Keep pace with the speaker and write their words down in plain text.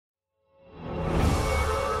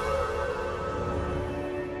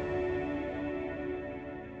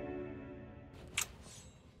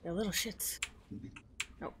The little shits.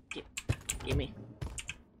 Oh, give me.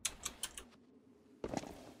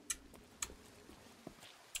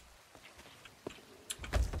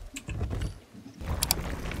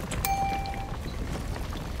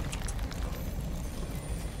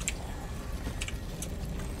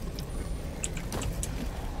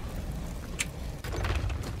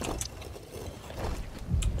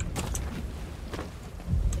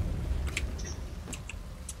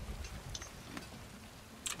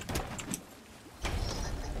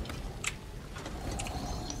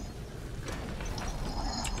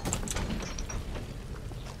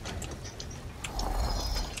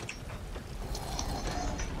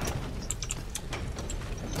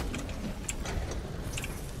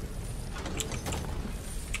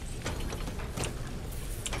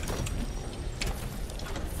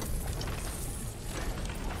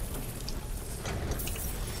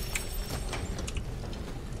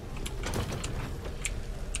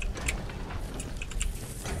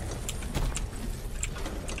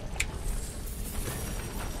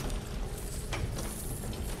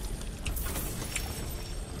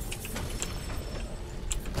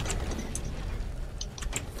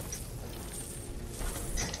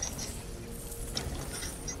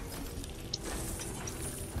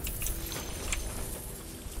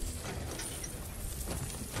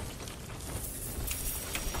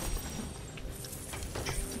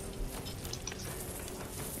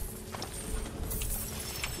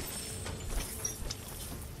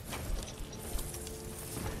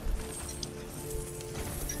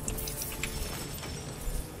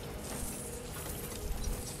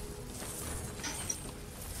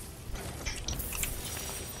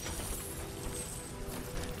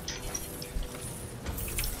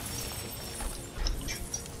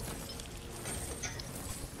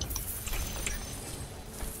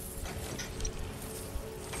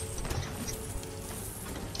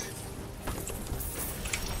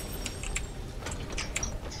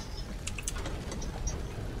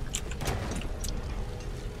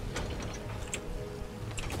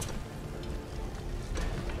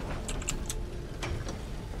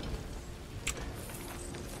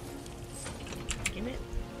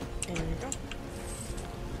 There we go.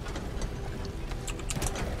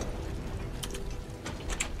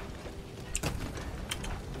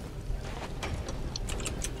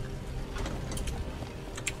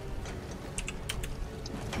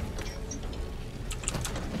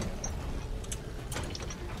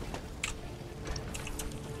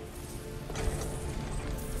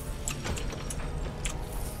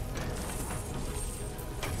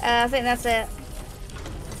 I think that's it.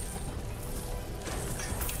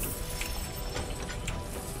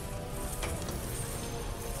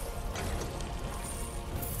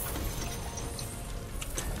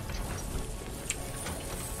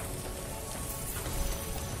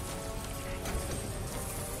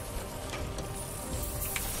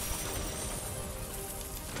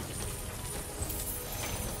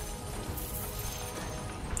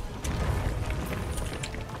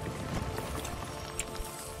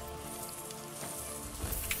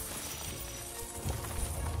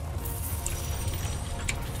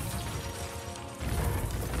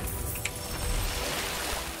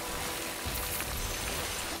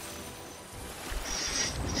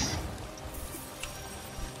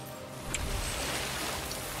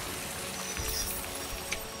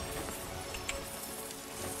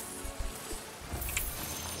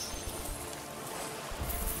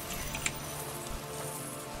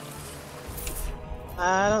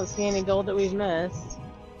 I don't see any gold that we've missed.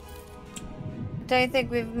 Don't think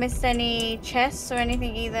we've missed any chests or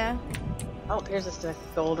anything either. Oh, here's a stack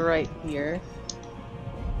of gold right here.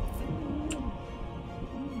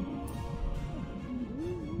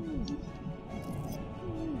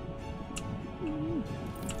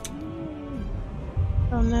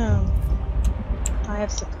 Oh no. I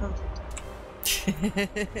have succumbed.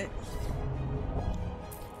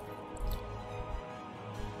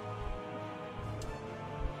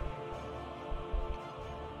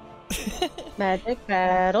 Magic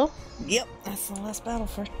battle. Yep, that's the last battle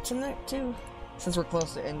for tonight too. Since we're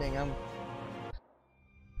close to ending, I'm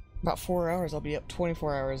about 4 hours. I'll be up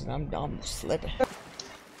 24 hours, and I'm slipping.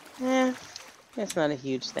 Yeah, it's not a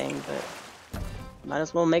huge thing, but might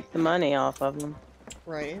as well make the money off of them.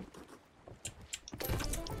 Right.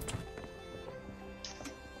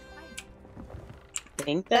 I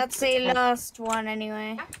think That's the last one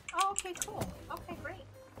anyway. Oh, okay, cool. Okay, great.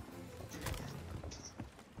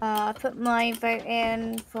 I put my vote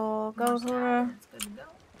in for gold horror. It's good to go.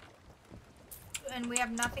 And we have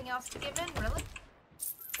nothing else to give in, really?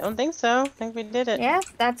 Don't think so. I think we did it. Yeah,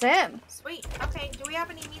 that's it. Sweet. Okay, do we have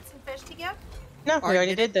any meats and fish to give? No, we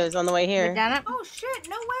already did those on the way We here. done it? Oh shit!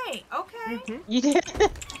 No way. Okay. You did.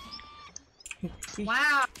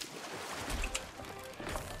 Wow.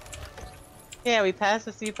 Yeah, we passed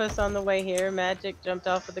the sea post on the way here. Magic jumped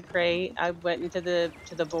off of the crate. I went into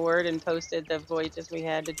the board and posted the voyages we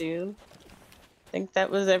had to do. I think that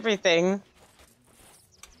was everything.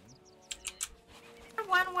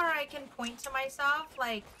 One where I can point to myself,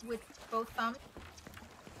 like with both thumbs.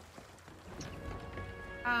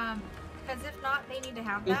 Because if not, they need to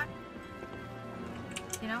have that.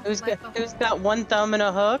 You know, Who's like who's got one thumb and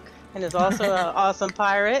a hook, and is also an awesome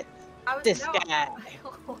pirate? This no, guy.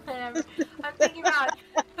 Whatever. I'm thinking about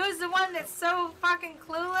who's the one that's so fucking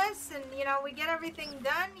clueless, and you know we get everything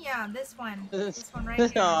done. Yeah, this one. This one right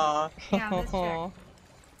here. Aw. Yeah, this chick.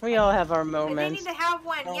 We all have our But moments. they need to have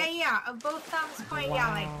one. Yeah, yeah, of both thumbs point.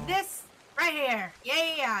 Yeah, like this right here. Yeah,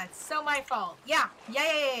 yeah, yeah. It's so my fault. Yeah, yeah,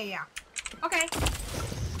 yeah, yeah, yeah. Okay.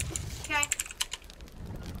 Okay.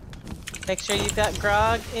 Make sure you've got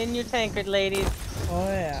grog in your tankard, ladies. Oh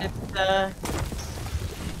yeah. The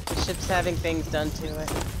ship's having things done to it.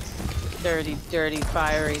 Dirty, dirty,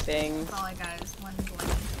 fiery things. All I got is one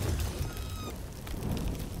blade.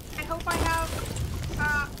 I hope I have.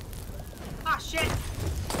 Ah, shit.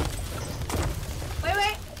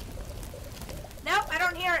 Wait. Nope, I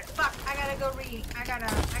don't hear it. Fuck, I gotta go read. I gotta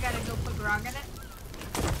go put grog in it.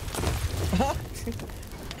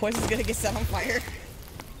 Poison's gonna get set on fire.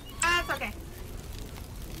 Ah, that's okay.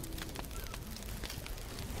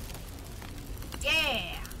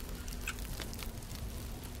 Yeah.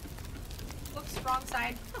 Whoops, wrong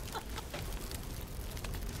side.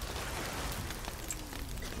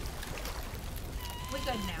 We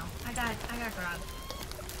good now. I got grog.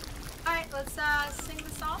 Alright, let's sing the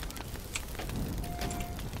song.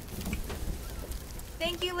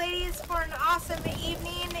 Thank you ladies for an awesome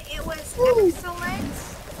evening. It was excellent.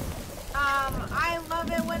 I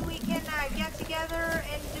love it when we can get together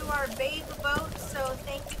and do our babe boat, so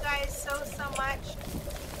thank you guys so much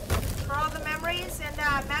for all the memories. And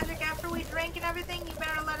Magic, after we drink and everything, you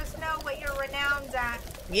better let us know what your renown's at.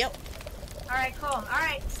 Yep. Alright, cool.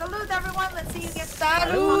 Alright, salute everyone. Let's see you get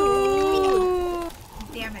Salute!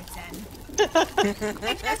 Damn it, Zen.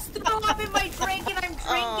 I just threw up in my drink and I'm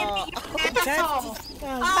drinking it, you asshole.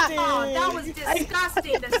 Oh, that was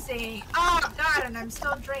disgusting to see. Oh, God, and I'm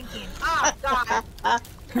still drinking. Oh, God. I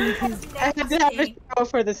had to have a throw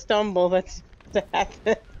for the stumble that's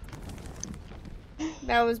happened.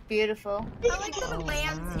 That was beautiful. I like that it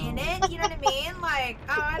lands in it, you know what I mean? Like,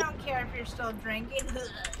 oh, I don't care if you're still drinking.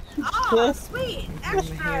 Oh, sweet.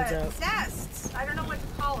 Extra zest. I don't know what to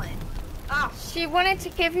call it. Oh, She wanted to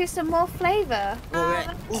give you some more flavor.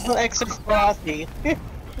 Extra frothy. Oh,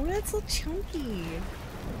 that's so chunky.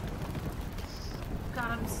 God,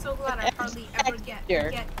 I'm so glad I hardly ever get feel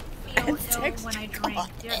ill when I drink.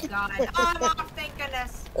 Dear God. Oh, I'm off, thank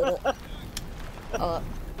goodness.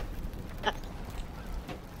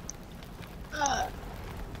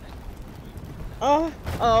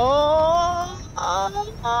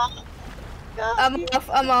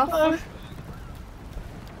 I'm off.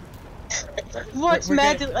 Watch We're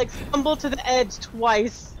Magic good. like stumble to the edge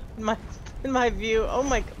twice in my view. Oh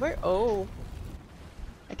my, where? Oh,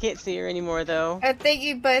 I can't see her anymore though. I think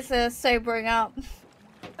you both are sobering up.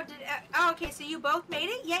 Oh, okay, so you both made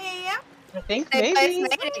it? Yeah. I think They maybe. both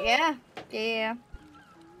made it, yeah. Yeah.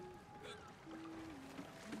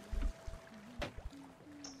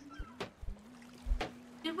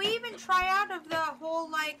 Did we even try out of the whole,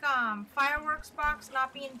 like, fireworks box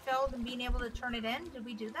not being filled and being able to turn it in? Did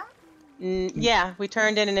we do that? Yeah, we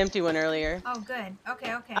turned in an empty one earlier. Oh, good.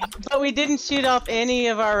 Okay. But we didn't shoot off any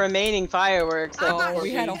of our remaining fireworks. Oh,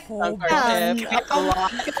 we had a whole sunk our bunch. ship. We had a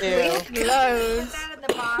lot to We do. had Put loads. that in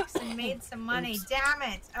the box and made some money.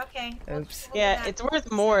 Damn it. Okay. Oops. We'll do Yeah, that. it's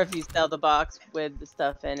worth more if you sell the box with the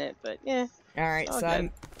stuff in it, but yeah. Alright, All so good.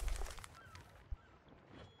 I'm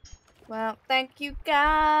Well, thank you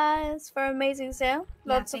guys for an amazing sale.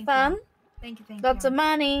 Yeah, Lots of thank fun. you. Thank you. Lots of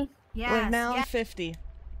money. Yes, we're now yes. 50.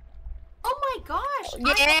 Oh my gosh.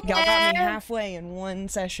 Yeah. Y'all got me halfway in one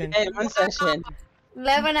session. In one session.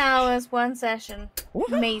 11 hours, one session.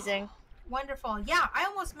 Woohoo. Amazing. Wonderful. Yeah, I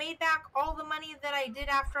almost made back all the money that I did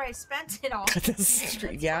after I spent it all. That's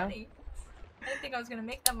yeah. Funny. I didn't think I was going to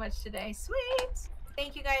make that much today. Sweet.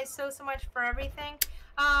 Thank you guys so much for everything.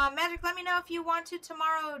 Magic, let me know if you want to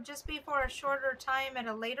tomorrow just be for a shorter time at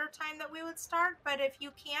a later time that we would start. But if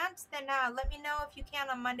you can't, then let me know if you can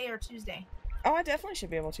on Monday or Tuesday. Oh, I definitely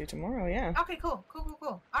should be able to tomorrow, yeah. Okay, cool.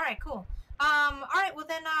 All right, cool. All right, well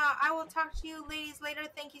then I will talk to you ladies later.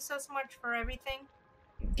 Thank you so much for everything.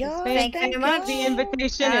 Guys, Thank you very much. the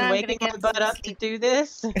invitation and I'm waking gonna my get butt some up to sleep. do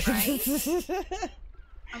this. Right?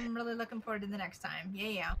 I'm really looking forward to the next time. Yeah.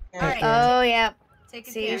 Yeah. All right. Oh, yeah. Take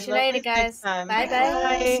it See care. you later, Love this next guys. time. Bye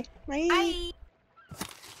bye. Bye. Bye.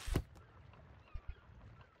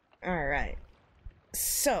 All right.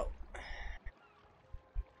 So,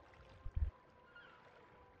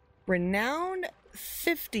 renowned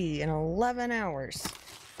 50 in 11 hours.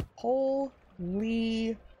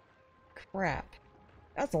 Holy crap.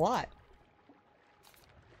 That's a lot.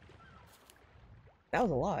 That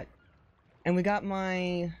was a lot. And we got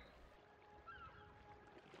my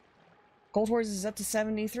Gold Horse is up to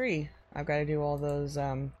 73. I've got to do all those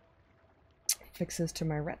fixes to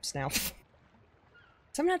my reps now.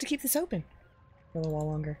 So I'm gonna have to keep this open for a little while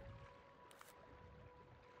longer.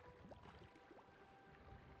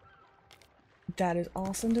 That is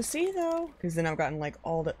awesome to see though, because then I've gotten like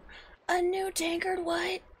all the a new tankard.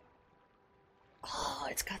 What? Oh,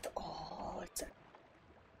 it's got the it's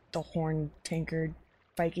the horn tankard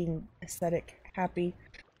Viking aesthetic. Happy.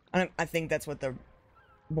 I think that's what the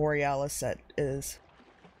Borealis set is.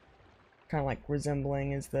 Kind of like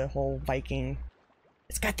resembling is the whole Viking.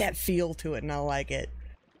 It's got that feel to it, and I like it.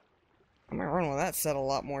 I'm gonna run with that set a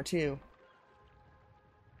lot more too.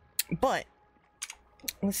 But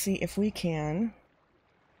let's see if we can.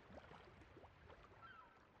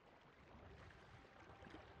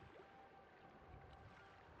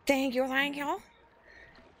 Thank you, thank you.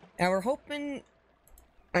 Now we're hoping,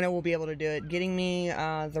 I know we'll be able to do it, getting me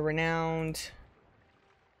the renowned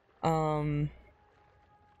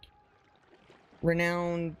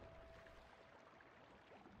renowned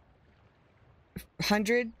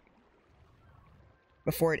 100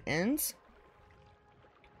 before it ends.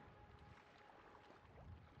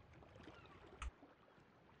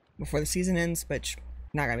 Before the season ends, but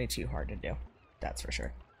not gonna be too hard to do. That's for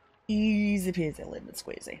sure. Easy peasy, lemon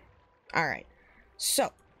squeezy. Alright,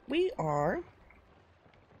 so we are